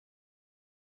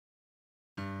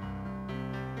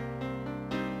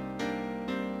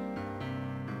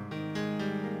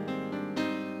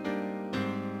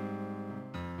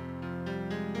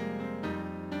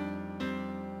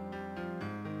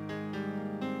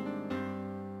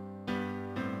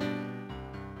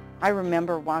I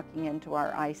remember walking into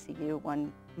our ICU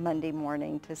one Monday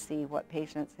morning to see what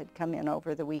patients had come in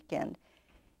over the weekend.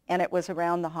 And it was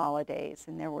around the holidays,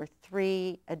 and there were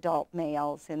 3 adult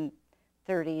males in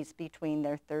 30s, between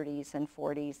their 30s and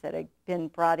 40s, that had been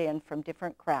brought in from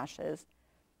different crashes.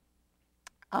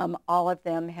 All of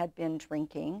them had been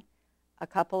drinking, a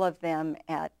couple of them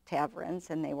at taverns,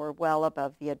 and they were well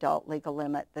above the adult legal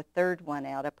limit. The third one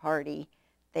at a party,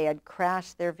 they had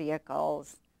crashed their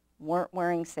vehicles, weren't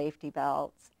wearing safety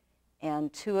belts,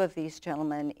 and 2 of these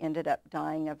gentlemen ended up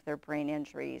dying of their brain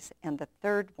injuries, and the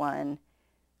third one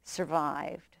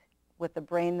survived with a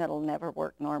brain that'll never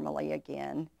work normally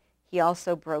again. He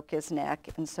also broke his neck,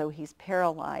 and so he's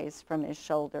paralyzed from his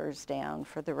shoulders down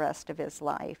for the rest of his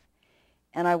life.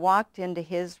 And I walked into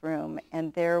his room,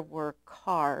 and there were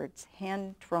cards,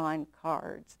 hand-drawn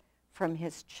cards from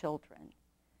his children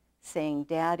saying,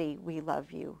 "Daddy, we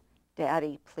love you.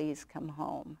 Daddy, please come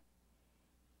home."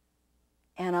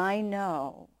 And I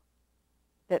know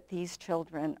that these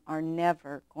children are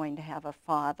never going to have a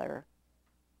father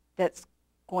that's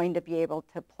going to be able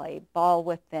to play ball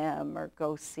with them or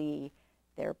go see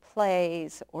their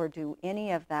plays or do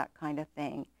any of that kind of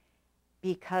thing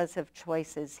because of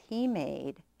choices he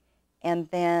made, and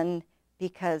then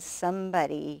because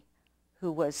somebody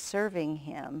who was serving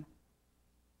him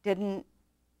didn't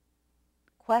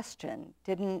question,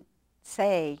 didn't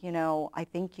say, you know, "I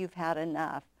think you've had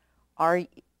enough.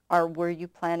 Were you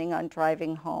planning on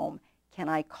driving home? Can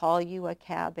I call you a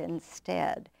cab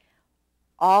instead?"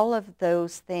 All of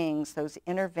those things, those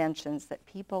interventions that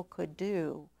people could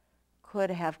do, could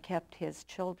have kept his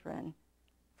children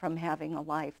from having a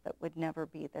life that would never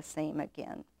be the same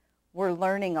again. We're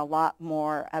learning a lot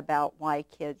more about why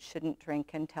kids shouldn't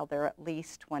drink until they're at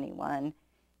least 21.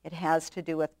 It has to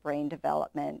do with brain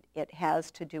development. It has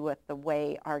to do with the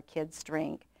way our kids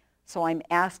drink. So I'm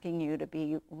asking you to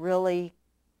be really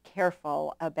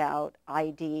careful about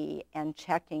ID and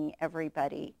checking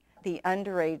everybody. The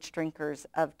underage drinkers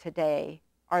of today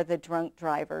are the drunk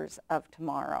drivers of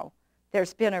tomorrow.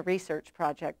 There's been a research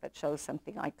project that shows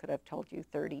something I could have told you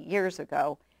 30 years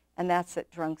ago, and that's that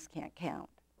drunks can't count.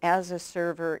 As a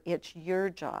server, it's your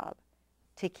job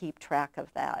to keep track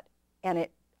of that. And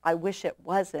I wish it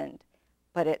wasn't,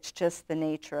 but it's just the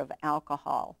nature of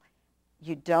alcohol.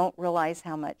 You don't realize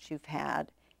how much you've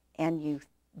had, and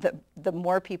the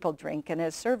more people drink, and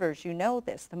as servers, you know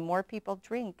this, the more people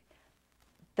drink,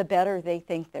 the better they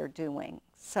think they're doing.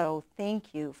 So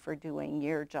thank you for doing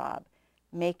your job,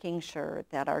 making sure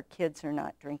that our kids are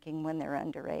not drinking when they're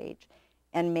underage,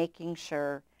 and making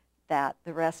sure that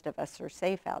the rest of us are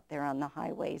safe out there on the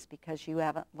highways, because you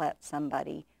haven't let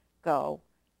somebody go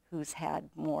who's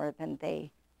had more than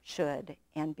they should,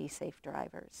 and be safe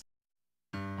drivers.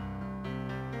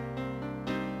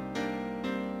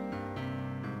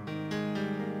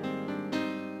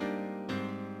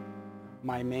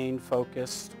 My main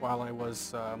focus while I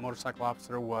was a motorcycle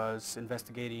officer was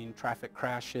investigating traffic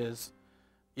crashes,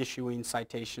 issuing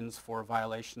citations for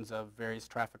violations of various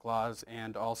traffic laws,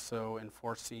 and also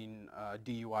enforcing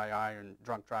DUI and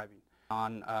drunk driving.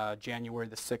 On January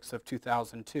the 6th of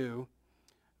 2002,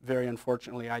 very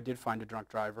unfortunately, I did find a drunk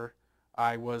driver.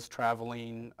 I was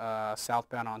traveling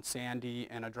southbound on Sandy,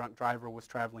 and a drunk driver was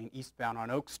traveling eastbound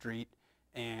on Oak Street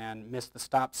and missed the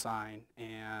stop sign,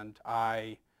 and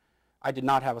I did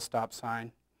not have a stop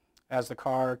sign. As the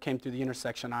car came through the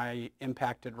intersection, I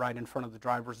impacted right in front of the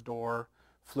driver's door,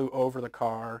 flew over the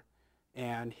car,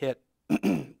 and hit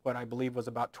what I believe was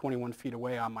about 21 feet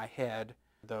away on my head.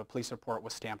 The police report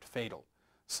was stamped fatal,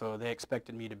 so they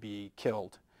expected me to be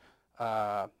killed.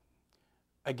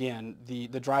 Again, the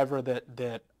driver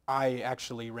that I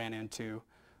actually ran into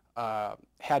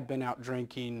had been out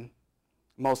drinking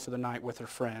most of the night with her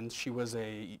friends. She was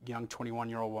a young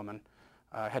 21-year-old woman.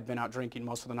 Had been out drinking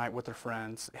most of the night with her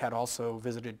friends, had also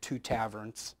visited 2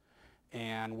 taverns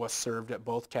and was served at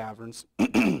both taverns,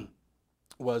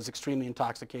 was extremely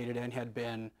intoxicated, and had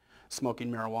been smoking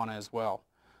marijuana as well.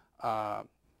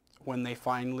 When they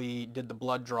finally did the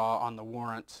blood draw on the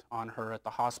warrant on her at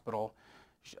the hospital,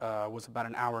 was about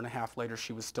an hour and a half later,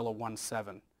 she was still a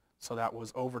 1.7. So that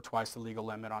was over twice the legal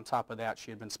limit. On top of that,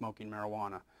 she had been smoking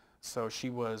marijuana. So she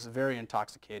was very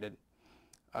intoxicated.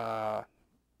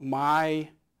 My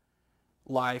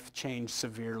life changed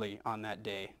severely on that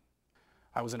day.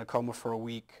 I was in a coma for a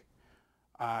week.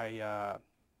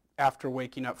 After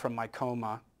waking up from my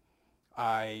coma,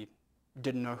 I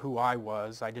didn't know who I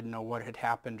was. I didn't know what had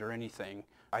happened or anything.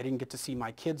 I didn't get to see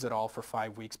my kids at all for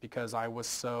 5 weeks because I was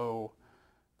so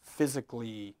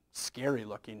physically scary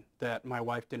looking that my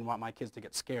wife didn't want my kids to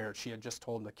get scared. She had just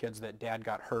told the kids that Dad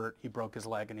got hurt, he broke his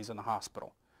leg, and he's in the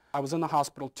hospital. I was in the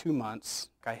hospital 2 months.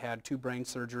 I had 2 brain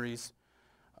surgeries.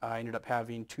 I ended up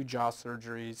having 2 jaw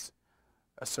surgeries,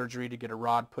 a surgery to get a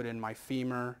rod put in my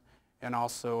femur, and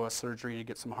also a surgery to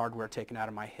get some hardware taken out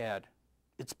of my head.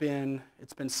 It's been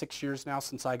 6 years now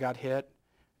since I got hit,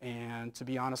 and to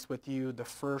be honest with you, the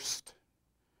first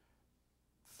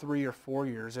 3 or 4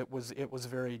 years, it was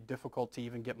very difficult to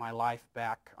even get my life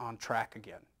back on track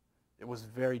again. It was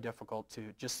very difficult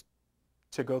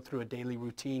to go through a daily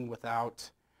routine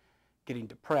without getting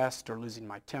depressed or losing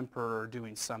my temper or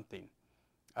doing something.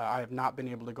 I have not been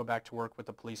able to go back to work with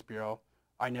the police bureau.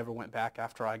 I never went back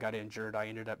after I got injured. I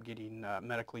ended up getting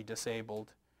medically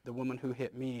disabled. The woman who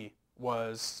hit me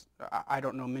was, I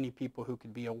don't know many people who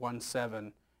could be a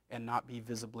 1.7 and not be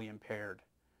visibly impaired.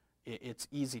 It's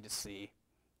easy to see.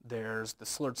 There's the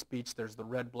slurred speech, there's the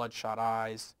red bloodshot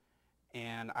eyes,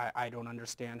 and I don't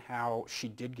understand how she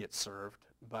did get served,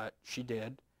 but she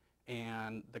did,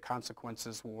 and the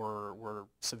consequences were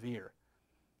severe.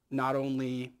 Not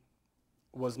only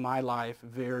was my life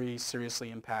very seriously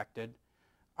impacted,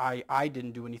 I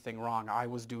didn't do anything wrong. I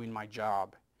was doing my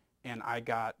job, and I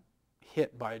got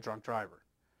hit by a drunk driver.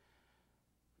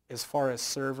 As far as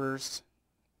servers,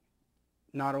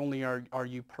 not only are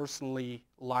you personally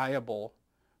liable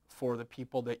for the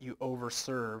people that you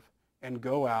overserve and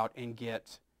go out and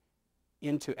get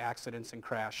into accidents and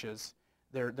crashes,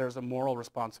 there's a moral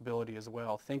responsibility as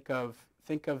well. Think of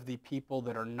the people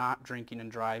that are not drinking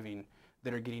and driving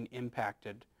that are getting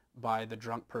impacted by the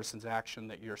drunk person's action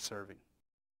that you're serving.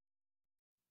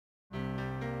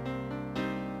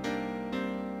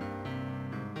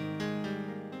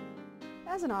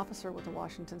 As an officer with the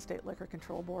Washington State Liquor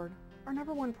Control Board, our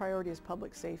 #1 priority is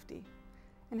public safety.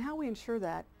 And how we ensure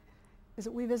that is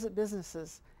that we visit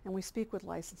businesses and we speak with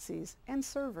licensees and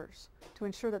servers to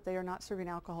ensure that they are not serving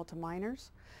alcohol to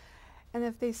minors. And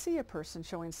if they see a person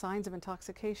showing signs of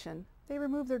intoxication, they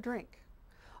remove their drink.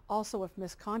 Also, if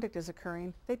misconduct is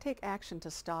occurring, they take action to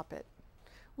stop it.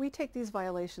 We take these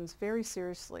violations very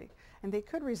seriously, and they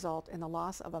could result in the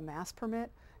loss of a mass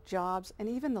permit, jobs, and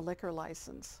even the liquor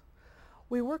license.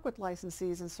 We work with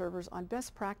licensees and servers on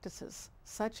best practices,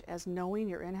 such as knowing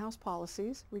your in-house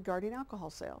policies regarding alcohol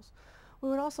sales. We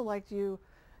would also like you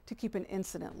to keep an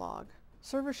incident log.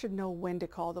 Servers should know when to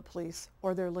call the police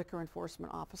or their liquor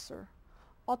enforcement officer.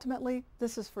 Ultimately,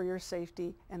 this is for your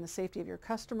safety and the safety of your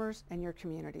customers and your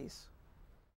communities.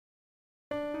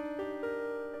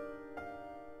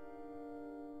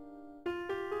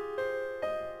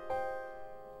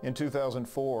 In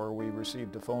 2004, we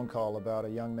received a phone call about a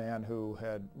young man who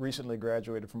had recently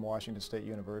graduated from Washington State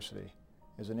University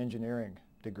as an engineering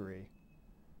degree,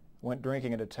 went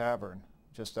drinking at a tavern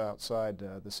just outside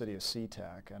the city of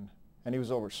SeaTac, and he was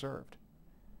overserved.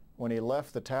 When he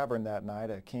left the tavern that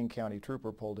night, a King County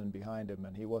trooper pulled in behind him,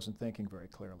 and he wasn't thinking very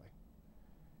clearly.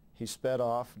 He sped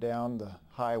off down the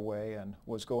highway and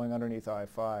was going underneath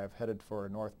I-5, headed for a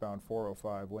northbound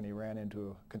 405, when he ran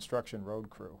into a construction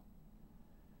road crew.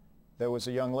 There was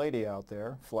a young lady out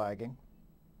there flagging.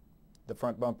 The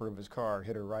front bumper of his car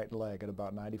hit her right leg at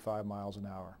about 95 miles an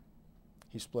hour.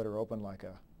 He split her open like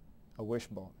a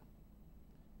wishbone.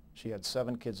 She had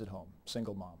 7 kids at home,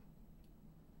 single mom.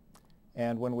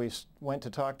 And when we went to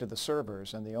talk to the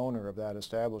servers and the owner of that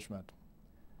establishment,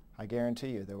 I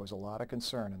guarantee you there was a lot of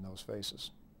concern in those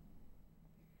faces.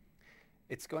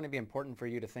 It's going to be important for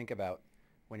you to think about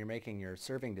when you're making your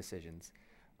serving decisions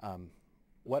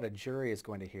what a jury is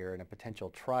going to hear in a potential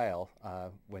trial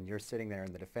when you're sitting there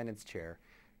in the defendant's chair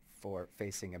for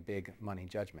facing a big money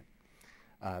judgment.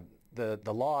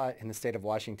 The law in the state of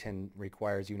Washington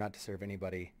requires you not to serve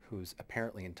anybody who's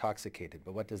apparently intoxicated,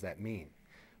 but what does that mean?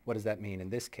 What does that mean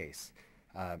in this case?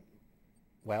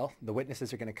 Well, the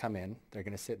witnesses are going to come in, they're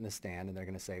going to sit in the stand, and they're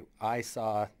going to say, I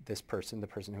saw this person, the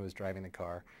person who was driving the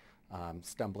car,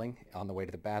 stumbling on the way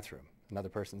to the bathroom. Another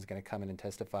person's going to come in and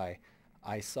testify,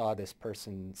 I saw this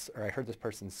person's, or I heard this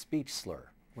person's speech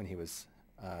slur when he was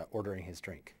ordering his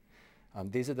drink.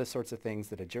 These are the sorts of things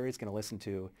that a jury is going to listen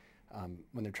to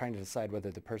when they're trying to decide whether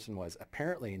the person was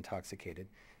apparently intoxicated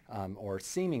or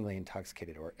seemingly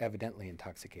intoxicated or evidently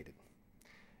intoxicated.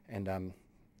 And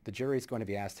the jury is going to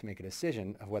be asked to make a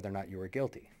decision of whether or not you were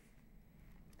guilty.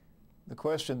 The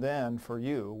question then for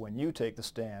you when you take the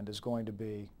stand is going to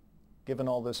be, given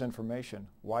all this information,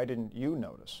 why didn't you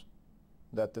notice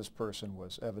that this person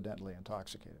was evidently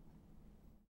intoxicated?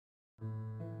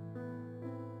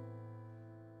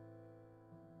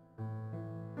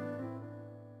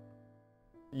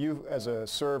 You, as a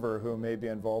server who may be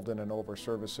involved in an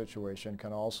over-service situation,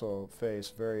 can also face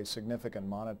very significant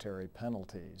monetary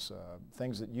penalties,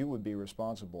 things that you would be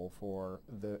responsible for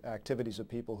the activities of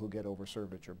people who get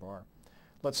over-served at your bar.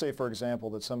 Let's say, for example,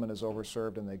 that someone is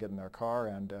overserved and they get in their car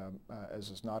and, as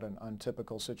is not an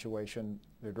untypical situation,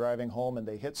 they're driving home and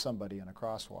they hit somebody in a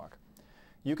crosswalk.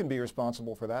 You can be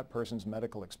responsible for that person's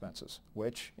medical expenses,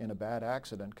 which in a bad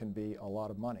accident can be a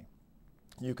lot of money.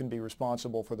 You can be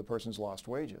responsible for the person's lost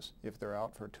wages. If they're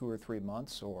out for 2 or 3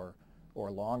 months or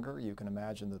longer, you can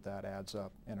imagine that that adds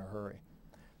up in a hurry.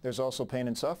 There's also pain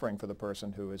and suffering for the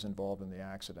person who is involved in the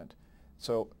accident.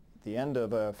 So at the end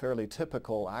of a fairly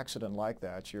typical accident like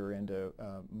that, you're into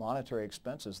monetary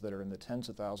expenses that are in the tens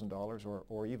of thousands of dollars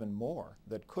or even more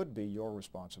that could be your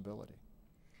responsibility.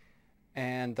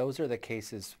 And those are the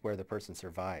cases where the person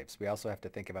survives. We also have to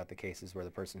think about the cases where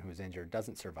the person who is injured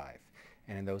doesn't survive.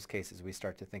 And in those cases, we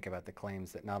start to think about the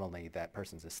claims that not only that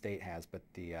person's estate has, but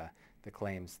the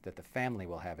claims that the family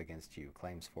will have against you.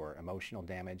 Claims for emotional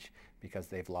damage because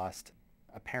they've lost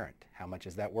a parent. How much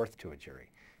is that worth to a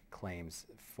jury? Claims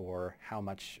for how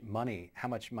much money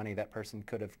that person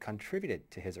could have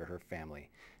contributed to his or her family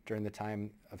during the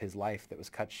time of his life that was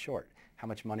cut short. How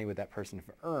much money would that person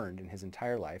have earned in his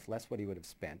entire life, less what he would have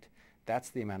spent. That's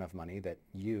the amount of money that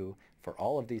you, for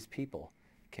all of these people,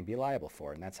 can be liable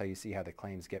for. And that's how you see how the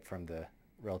claims get from the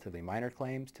relatively minor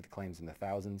claims to the claims in the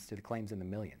thousands to the claims in the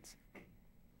millions.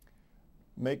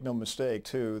 Make no mistake,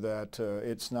 too, that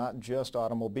it's not just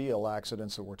automobile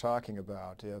accidents that we're talking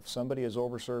about. If somebody is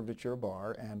overserved at your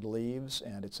bar and leaves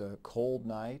and it's a cold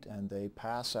night and they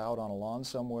pass out on a lawn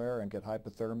somewhere and get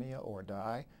hypothermia or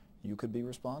die, you could be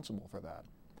responsible for that.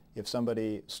 If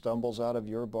somebody stumbles out of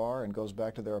your bar and goes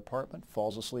back to their apartment,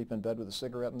 falls asleep in bed with a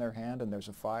cigarette in their hand and there's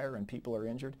a fire and people are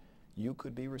injured, you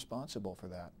could be responsible for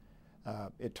that.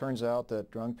 It turns out that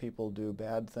drunk people do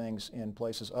bad things in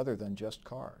places other than just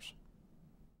cars.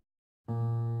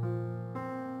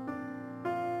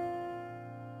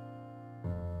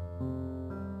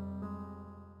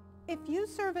 If you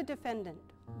serve a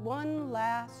defendant one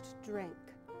last drink,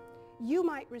 you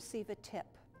might receive a tip,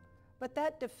 but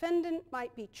that defendant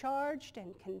might be charged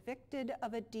and convicted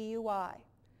of a DUI,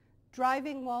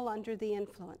 driving while under the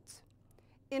influence.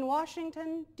 In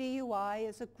Washington, DUI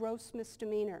is a gross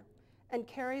misdemeanor and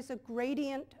carries a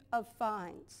gradient of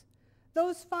fines.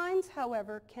 Those fines,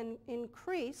 however, can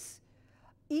increase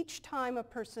each time a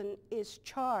person is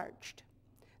charged.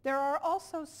 There are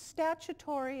also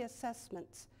statutory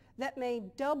assessments that may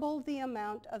double the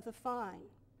amount of the fine.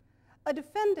 A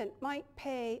defendant might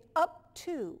pay up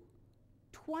to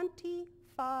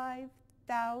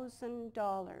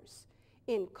 $25,000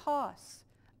 in costs,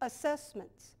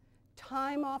 assessments,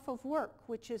 time off of work,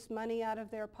 which is money out of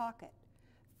their pocket,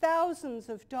 thousands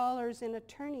of dollars in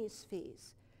attorney's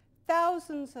fees,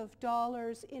 thousands of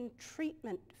dollars in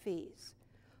treatment fees.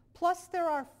 Plus, there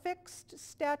are fixed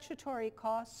statutory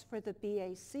costs for the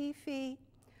BAC fee,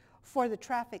 for the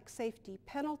traffic safety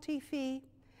penalty fee,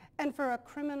 and for a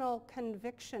criminal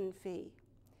conviction fee.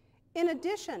 In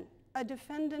addition, a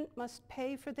defendant must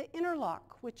pay for the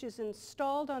interlock, which is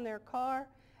installed on their car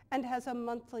and has a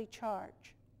monthly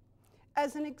charge.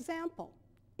 As an example,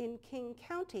 in King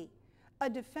County, a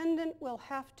defendant will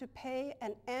have to pay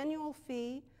an annual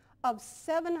fee of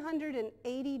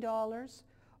 $780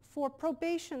 for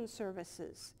probation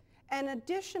services and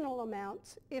additional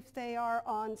amounts if they are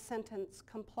on sentence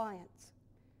compliance.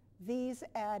 These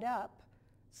add up,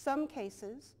 some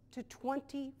cases, to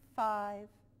 $25,000.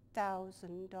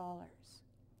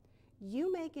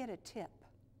 You may get a tip,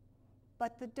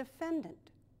 but the defendant,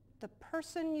 the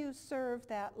person you served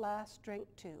that last drink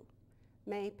to,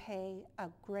 may pay a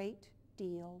great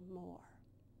deal more.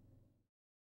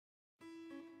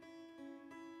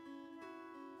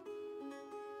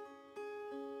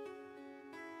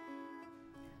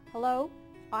 Hello,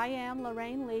 I am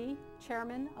Lorraine Lee,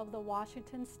 Chairman of the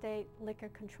Washington State Liquor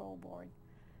Control Board.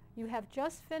 You have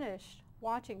just finished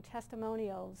watching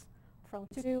testimonials from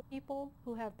 2 people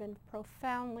who have been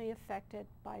profoundly affected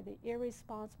by the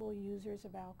irresponsible users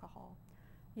of alcohol.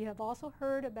 You have also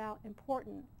heard about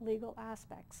important legal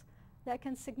aspects that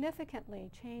can significantly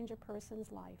change a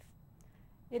person's life.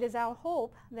 It is our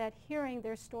hope that hearing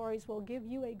their stories will give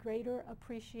you a greater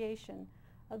appreciation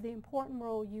of the important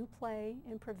role you play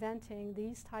in preventing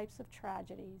these types of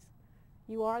tragedies.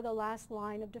 You are the last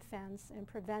line of defense in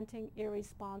preventing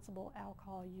irresponsible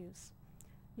alcohol use.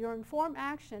 Your informed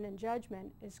action and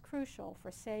judgment is crucial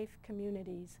for safe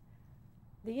communities.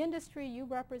 The industry you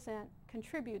represent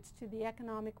contributes to the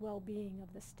economic well-being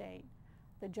of the state.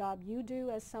 The job you do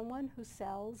as someone who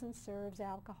sells and serves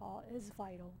alcohol is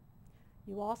vital.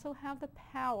 You also have the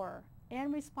power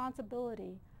and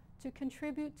responsibility to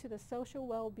contribute to the social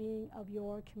well-being of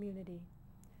your community.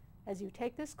 As you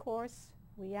take this course,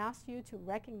 we ask you to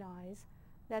recognize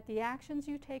that the actions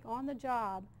you take on the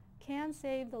job can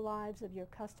save the lives of your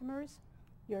customers,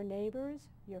 your neighbors,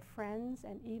 your friends,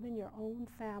 and even your own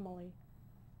family.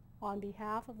 On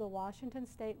behalf of the Washington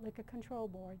State Liquor Control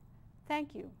Board,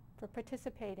 thank you for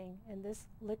participating in this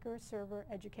liquor server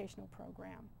educational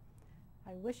program.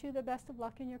 I wish you the best of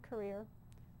luck in your career.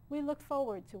 We look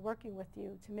forward to working with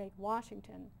you to make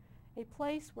Washington a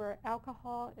place where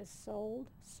alcohol is sold,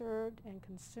 served, and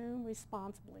consumed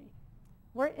responsibly.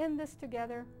 We're in this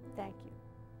together. Thank you.